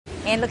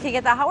And looking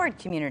at the Howard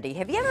community,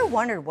 have you ever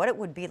wondered what it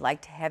would be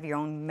like to have your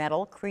own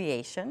metal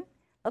creation?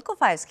 Local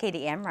 5's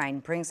Katie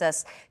Amrine brings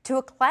us to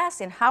a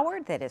class in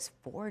Howard that is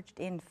forged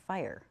in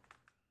fire.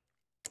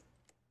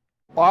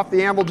 Off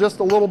the anvil just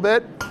a little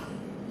bit.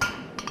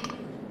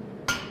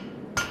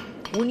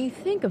 When you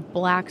think of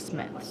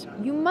blacksmiths,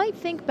 you might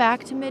think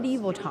back to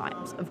medieval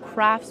times of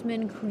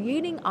craftsmen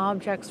creating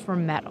objects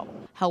from metal.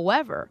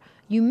 However,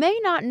 you may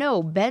not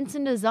know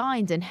Benson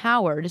Designs in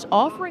Howard is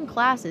offering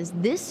classes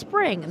this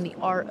spring in the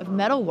art of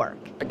metalwork.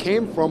 I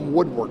came from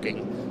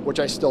woodworking, which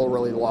I still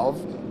really love,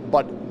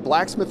 but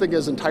blacksmithing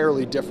is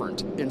entirely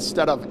different.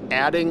 Instead of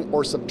adding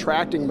or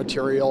subtracting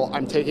material,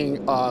 I'm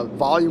taking a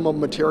volume of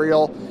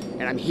material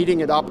and I'm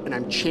heating it up and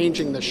I'm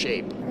changing the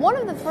shape. One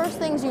of the first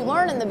things you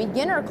learn in the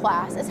beginner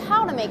class is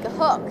how to make a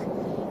hook.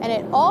 And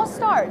it all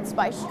starts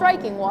by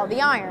striking while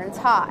the iron's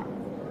hot.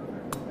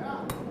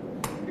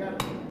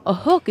 A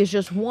hook is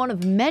just one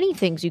of many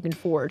things you can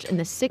forge in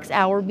the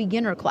 6-hour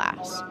beginner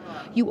class.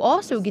 You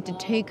also get to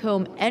take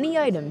home any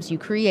items you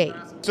create.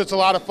 So it's a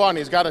lot of fun.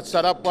 He's got it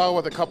set up well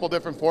with a couple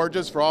different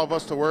forges for all of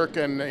us to work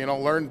and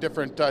learn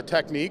different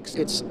techniques.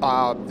 It's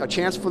a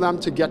chance for them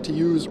to get to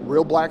use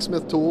real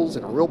blacksmith tools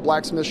in a real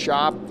blacksmith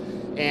shop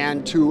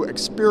and to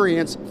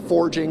experience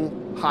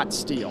forging hot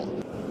steel.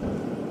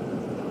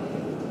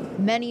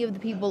 Many of the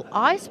people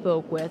I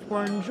spoke with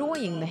were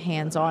enjoying the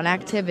hands-on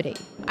activity.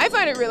 I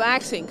find it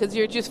relaxing because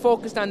you're just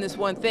focused on this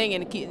one thing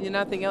and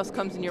nothing else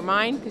comes in your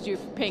mind because you're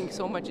paying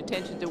so much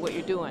attention to what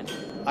you're doing.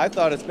 I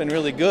thought it's been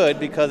really good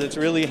because it's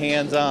really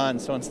hands-on.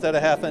 So instead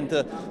of having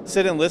to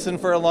sit and listen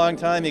for a long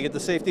time, you get the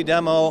safety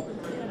demo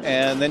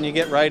and then you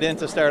get right in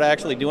to start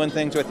actually doing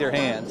things with your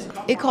hands.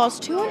 It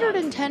costs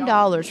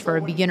 $210 for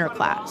a beginner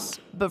class,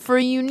 but for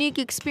a unique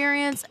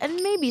experience and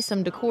maybe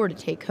some decor to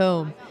take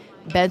home,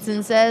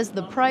 Benson says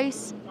the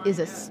price is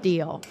a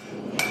steal.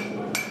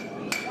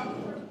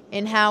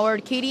 In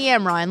Howard, Katie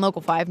Amrine,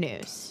 Local 5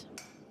 News.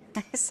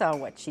 I saw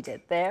what she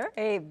did there.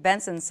 Hey,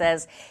 Benson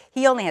says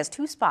he only has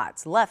 2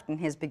 spots left in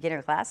his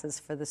beginner classes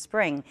for the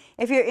spring.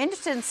 If you're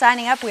interested in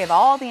signing up, we have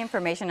all the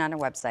information on our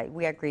website,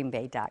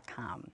 wearegreenbay.com.